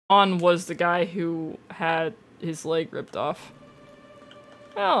on was the guy who had his leg ripped off.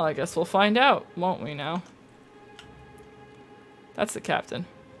 Well, I guess we'll find out, won't we now? That's the captain.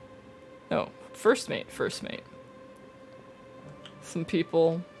 No, first mate, first mate. Some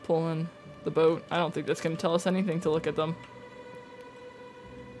people pulling the boat. I don't think that's gonna tell us anything to look at them.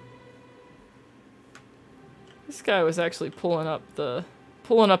 This guy was actually pulling up the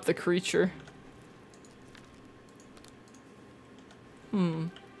creature.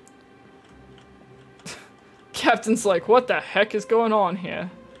 Captain's like, what the heck is going on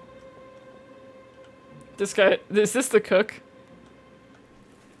here? This guy, is this the cook?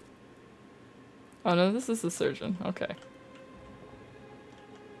 Oh no, this is the surgeon. Okay.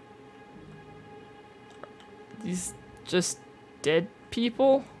 These just dead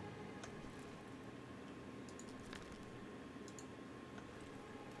people?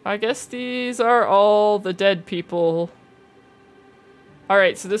 I guess these are all the dead people.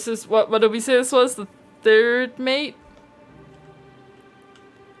 Alright, so this is, what did we say this was? The third mate?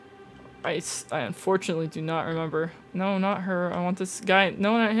 I unfortunately do not remember. No, not her. I want this guy.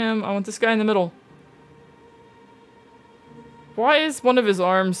 No, not him. I want this guy in the middle. Why is one of his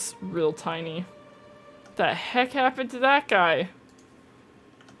arms real tiny? What the heck happened to that guy?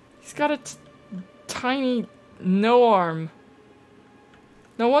 He's got a tiny no arm.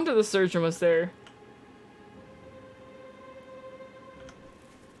 No wonder the surgeon was there.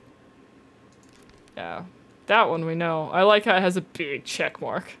 Yeah, that one we know. I like how it has a big check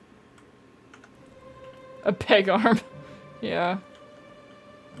mark. A peg arm. Yeah.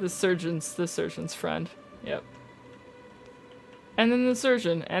 The surgeon's friend. Yep. And then the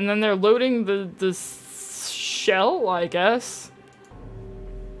surgeon. And then they're loading the shell, I guess.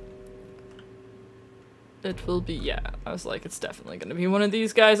 It will be, yeah. I was like, it's definitely gonna be one of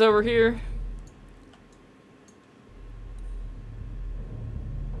these guys over here.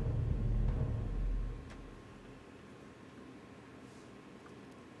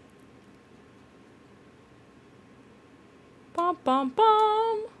 Bum bum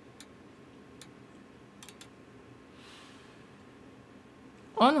bum.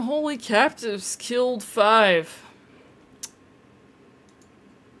 Unholy captives killed 5.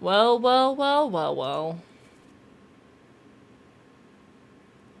 Well, well, well, well, well.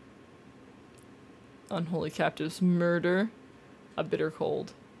 Unholy captives murder a bitter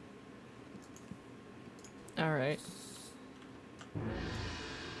cold. Alright.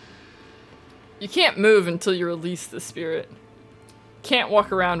 You can't move until you release the spirit. Can't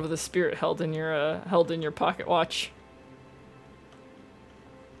walk around with a spirit held in your pocket watch.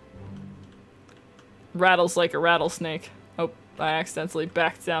 Rattles like a rattlesnake. Oh, I accidentally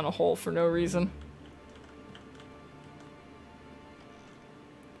backed down a hole for no reason.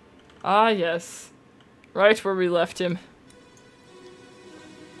 Ah, yes. Right where we left him.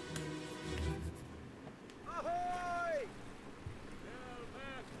 Ahoy!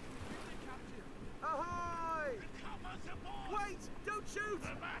 Ahoy! Wait! Don't shoot!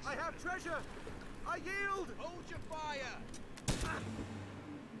 I have treasure! I yield! Hold your fire!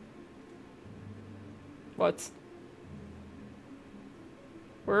 What?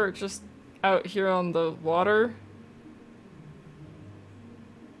 We're just out here on the water?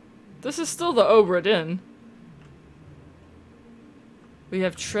 This is still the Obra Dinn. We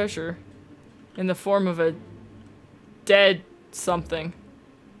have treasure in the form of a dead something.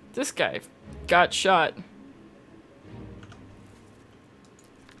 This guy got shot.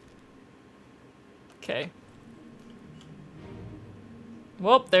 Okay.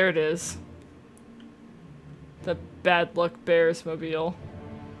 Well, there it is. The bad luck bears mobile.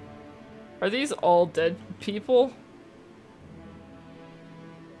 Are these all dead people?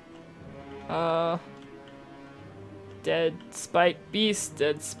 Dead spike beast,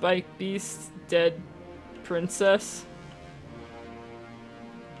 dead princess.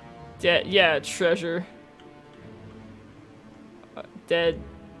 Yeah, treasure. Dead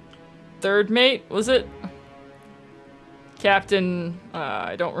third mate, was it? Captain,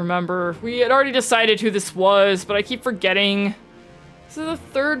 I don't remember. We had already decided who this was, but I keep forgetting. Is it the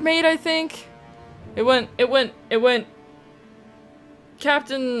third mate, I think? It went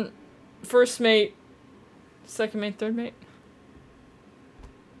Captain, first mate, second mate, third mate?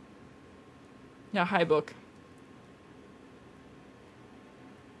 Yeah, high book.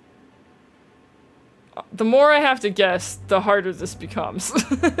 The more I have to guess, the harder this becomes.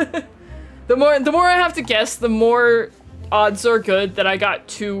 The more I have to guess, the more odds are good that I got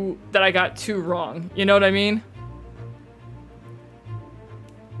two wrong. You know what I mean?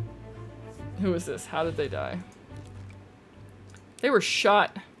 Who is this? How did they die? They were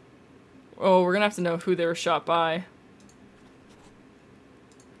shot. Oh, we're gonna have to know who they were shot by.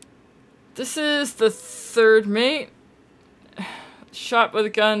 This is the third mate. Shot with a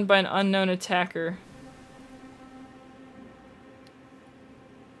gun by an unknown attacker.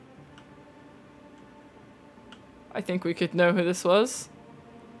 I think we could know who this was.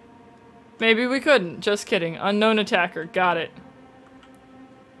 Maybe we couldn't. Just kidding. Unknown attacker. Got it.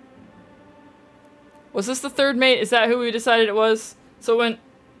 Was this the third mate? Is that who we decided it was? So when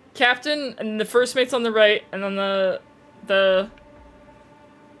captain and the first mate's on the right, and then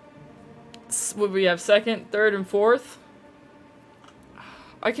would we have second, third, and fourth?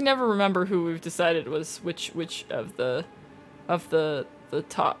 I can never remember who we've decided was which of the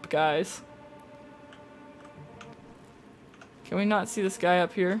top guys. Can we not see this guy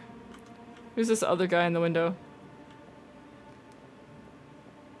up here? Who's this other guy in the window?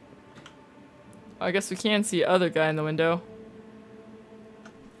 I guess we can see other guy in the window.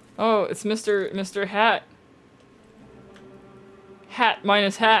 Oh, it's Mr. Hat. Hat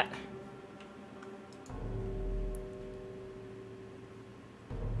minus hat.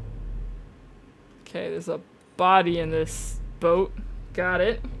 Okay, there's a body in this boat. Got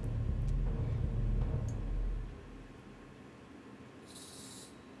it.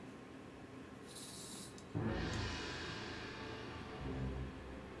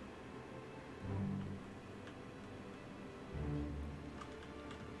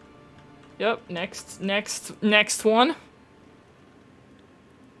 Yep, next one.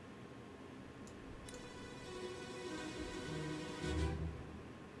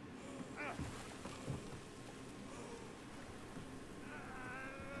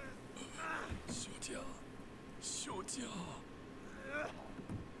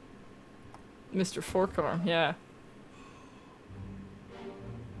 Mr. Forkarm, yeah.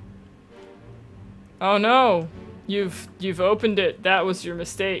 Oh no! You've opened it. That was your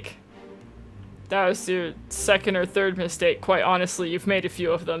mistake. That was your second or third mistake. Quite honestly, you've made a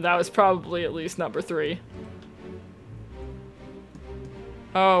few of them. That was probably at least number 3.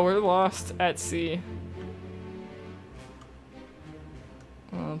 Oh, we're lost at sea.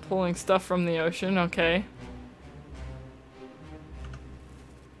 Pulling stuff from the ocean, okay.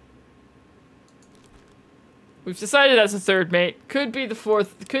 We've decided that's a third mate. Could be the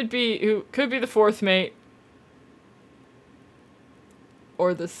fourth. Could be the fourth mate.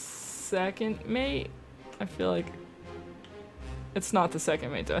 Or the second mate? I feel like it's not the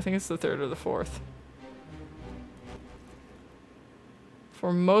second mate though. I think it's the third or the fourth.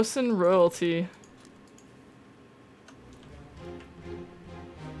 Formosan royalty.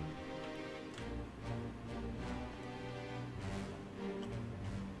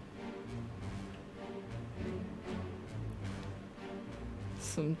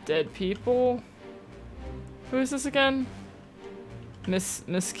 Some dead people. Who is this again? Miss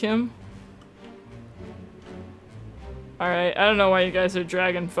Kim? Alright, I don't know why you guys are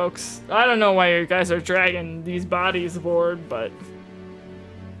dragging folks. I don't know why you guys are dragging these bodies aboard, but...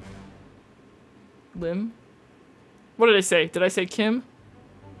 Lim? What did I say? Did I say Kim?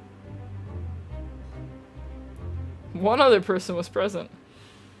 One other person was present.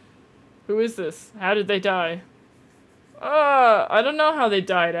 Who is this? How did they die? I don't know how they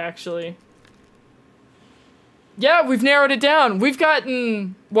died, actually. Yeah, we've narrowed it down. We've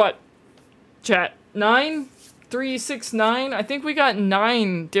gotten, what? Chat, 9? 3, 6, 9? I think we got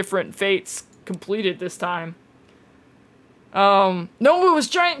 9 different fates completed this time. No, it was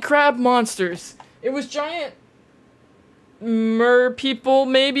giant crab monsters. It was giant mer people,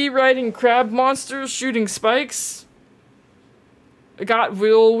 maybe, riding crab monsters, shooting spikes. It got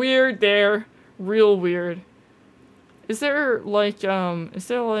real weird there. Real weird. Is there, like, one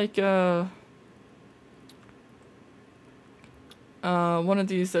of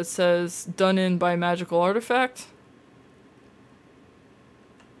these that says, done in by magical artifact?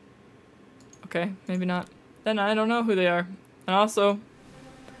 Okay, maybe not. Then I don't know who they are. And also,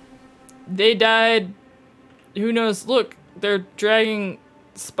 they died, who knows, look, they're dragging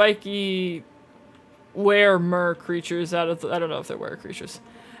spiky were-mer creatures out of the, I don't know if they're were creatures,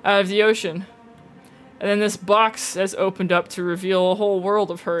 out of the ocean. And then this box has opened up to reveal a whole world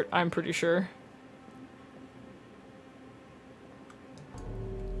of hurt, I'm pretty sure.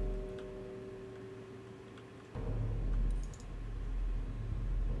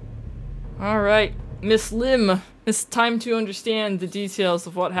 Alright, Miss Lim. It's time to understand the details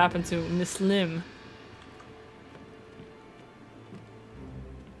of what happened to Miss Lim.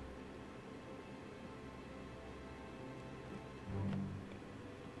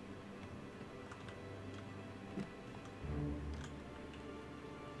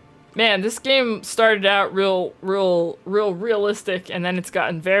 Man, this game started out real realistic, and then it's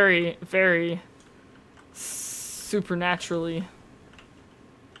gotten very, very supernaturally.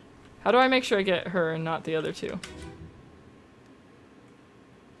 How do I make sure I get her and not the other two?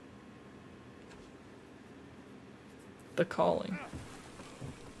 The calling.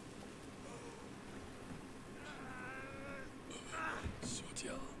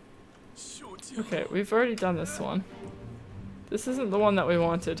 Okay, we've already done this one. This isn't the one that we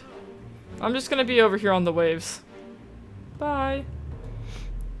wanted. I'm just gonna be over here on the waves. Bye.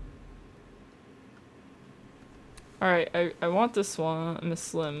 Alright, I want this one, Miss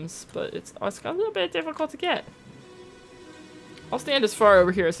Slim's, but it's got a little bit difficult to get. I'll stand as far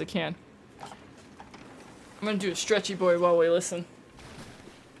over here as I can. I'm gonna do a stretchy boy while we listen.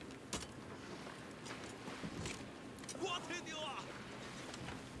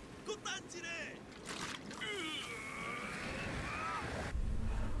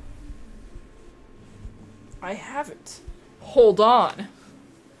 I haven't. Hold on.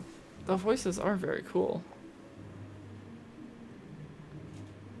 The voices are very cool.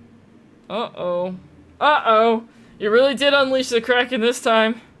 Uh-oh. Uh-oh. You really did unleash the Kraken this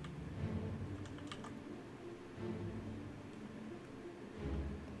time.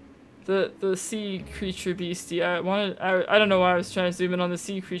 The sea creature beastie. I don't know why I was trying to zoom in on the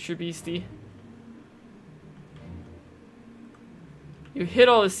sea creature beastie. You hit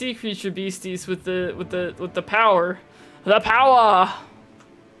all the sea creature beasties with the power. The power!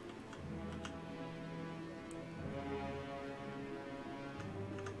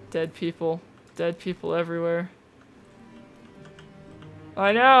 Dead people. Dead people everywhere.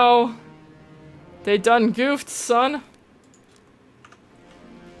 I know! They done goofed, son!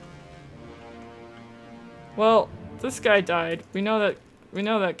 Well, this guy died. We know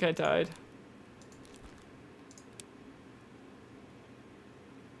that guy died.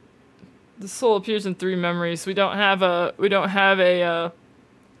 The soul appears in 3 memories. We don't have a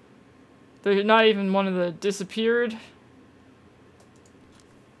they're not even one of the disappeared.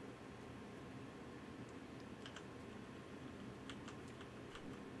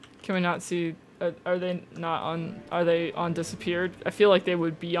 Can we not see, are they on disappeared? I feel like they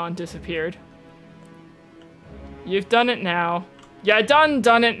would be on disappeared. You've done it now. Yeah,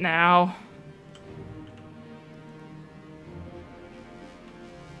 done it now.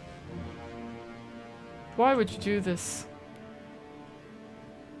 Why would you do this?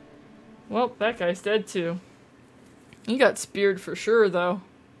 Well, that guy's dead too. He got speared for sure, though.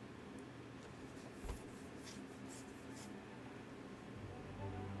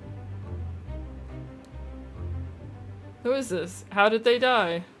 Who is this? How did they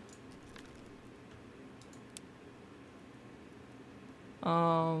die?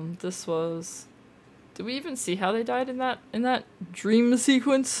 This was... Did we even see how they died in that dream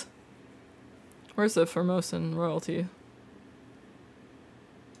sequence? Where's the Formosan royalty?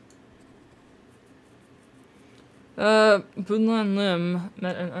 Bunlan Lim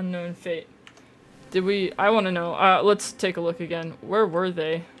met an unknown fate. Did we... I want to know. Let's take a look again. Where were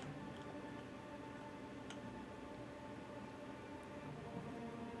they?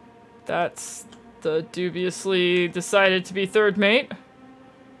 That's the dubiously decided to be third mate.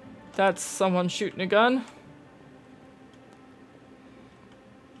 That's someone shooting a gun.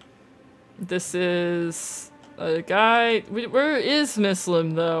 This is a guy. Where is Miss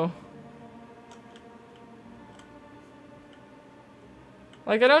Lim, though?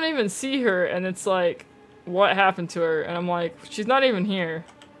 Like, I don't even see her, and it's like, what happened to her? And I'm like, she's not even here.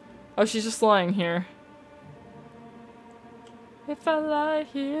 Oh, she's just lying here. If I lie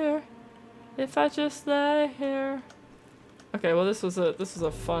here, if I just lay here. Okay, well this was a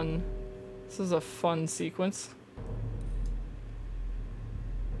fun sequence.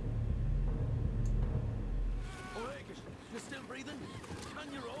 You're still breathing?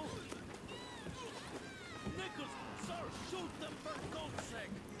 Can you roll? Nicole, sir, shoot them for God's sake!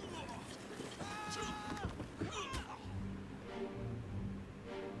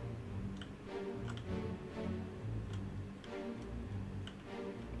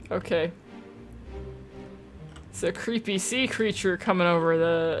 Okay. It's a creepy sea creature coming over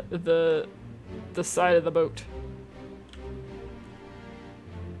the side of the boat.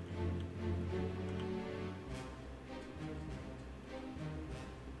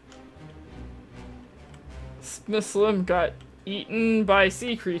 Miss Lim got eaten by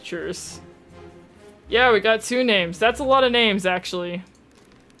sea creatures. Yeah, we got 2 names. That's a lot of names, actually.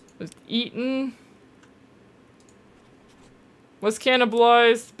 Was eaten. Was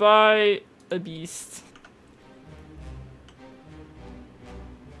cannibalized by a beast.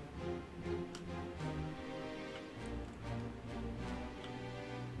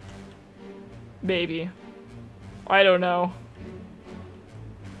 Maybe. I don't know.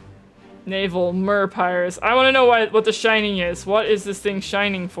 Naval merpersons. I want to know what the shining is. What is this thing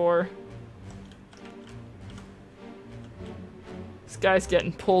shining for? This guy's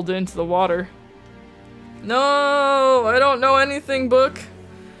getting pulled into the water. No, I don't know anything, book.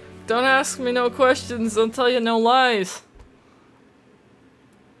 Don't ask me no questions. I'll tell you no lies.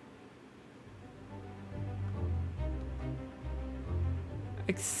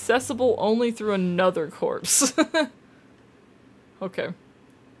 Accessible only through another corpse. Okay.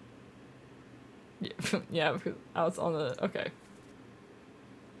 Yeah, because I was on the... Okay.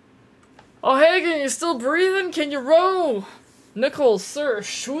 Oh, Hagen, you still breathing? Can you row? Nicole, sir,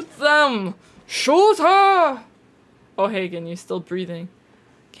 shoot them! Shoot her! Oh, Hagen, you still breathing?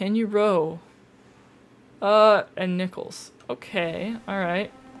 Can you row? And Nichols. Okay,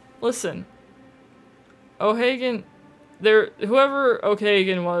 alright. Listen. O'Hagan, whoever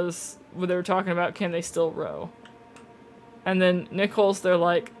O'Hagan was, what they were talking about, can they still row? And then Nichols, they're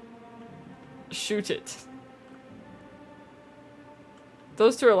like, shoot it.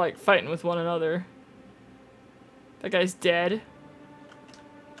 Those two are like fighting with one another. That guy's dead.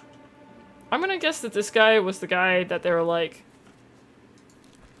 I'm gonna guess that this guy was the guy that they were like,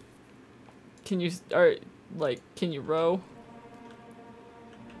 can you row?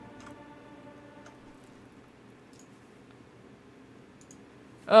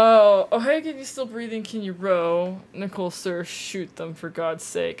 Oh, O'Hagan, you still breathing? Can you row? Nicole, sir, shoot them for God's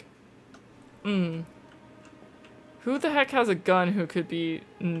sake. Who the heck has a gun who could be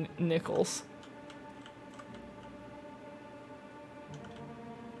Nichols?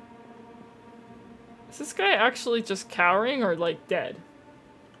 Is this guy actually just cowering or like dead?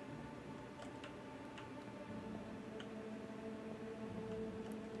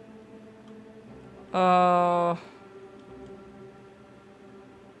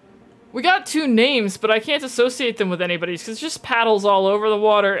 We got two names, but I can't associate them with anybody because it's just paddles all over the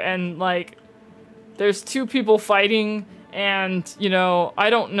water and like there's two people fighting and, you know, I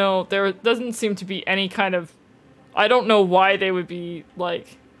don't know, there doesn't seem to be any kind of, I don't know why they would be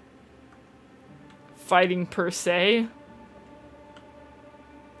like fighting per se.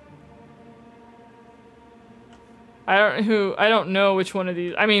 I don't know which one of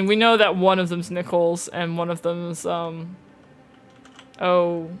these. I mean, we know that one of them's Nichols and one of them's O'Hagan.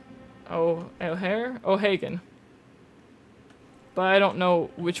 But I don't know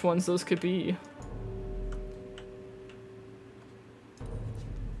which ones those could be.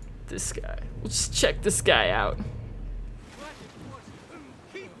 This guy. We'll just check this guy out.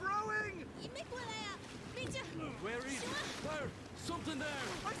 Keep rowing! Where is it? Where? Something there!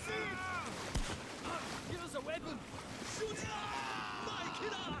 I see it! Give us a weapon! Shoot it! Mike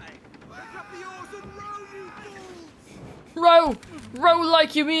and I! Pick up the oars and row, you fools! Row! Row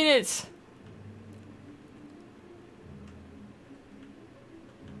like you mean it!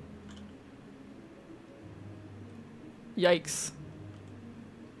 Yikes.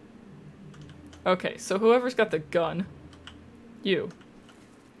 Okay, so whoever's got the gun. You.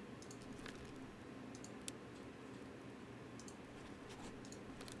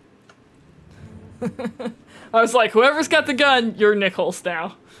 I was like, whoever's got the gun, you're Nichols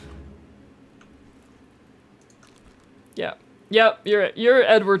now. Yeah. Yep, you're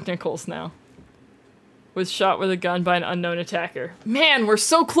Edward Nichols now. Was shot with a gun by an unknown attacker. Man, we're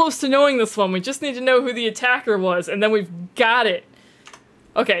so close to knowing this one. We just need to know who the attacker was, and then we've got it.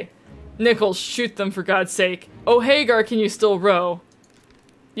 Okay. Nichols, shoot them for God's sake. O'Hagar, can you still row?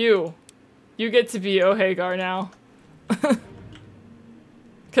 You get to be O'Hagar now.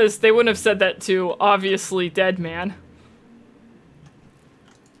 Because they wouldn't have said that to obviously dead man.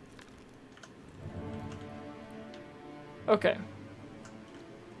 Okay.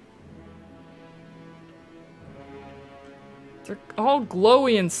 They're all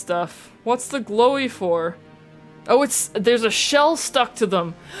glowy and stuff. What's the glowy for? Oh, there's a shell stuck to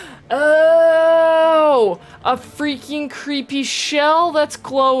them. Oh, a freaking creepy shell that's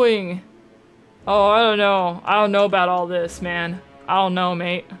glowing. Oh, I don't know. I don't know about all this, man. I don't know,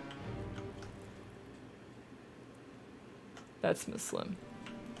 mate. That's Miss Slim.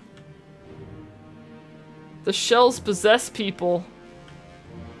 The shells possess people.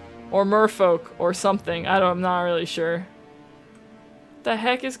 Or merfolk, or something. I'm not really sure. What the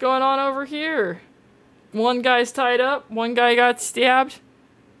heck is going on over here? One guy's tied up, one guy got stabbed.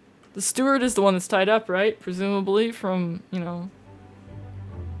 The steward is the one that's tied up, right? Presumably from, you know,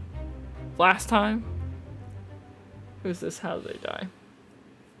 last time. Who's this? How did they die?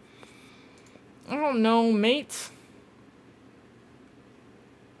 I don't know, mate.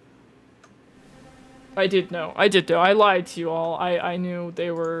 I did know. I did know. I lied to you all. I knew they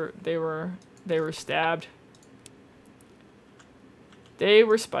were stabbed. They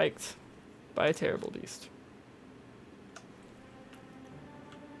were spiked. by a terrible beast.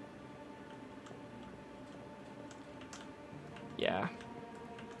 Yeah.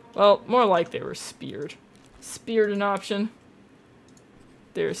 Well, more like they were speared. Speared an option.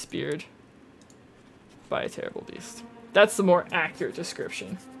 They were speared by a terrible beast. That's the more accurate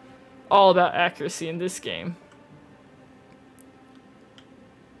description. All about accuracy in this game.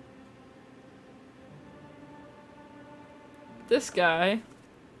 This guy,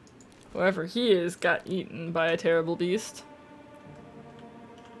 whoever he is, got eaten by a terrible beast.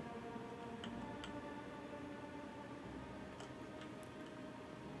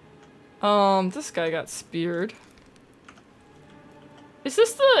 This guy got speared. Is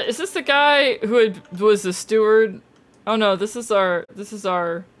this the guy who was the steward? Oh no, this is our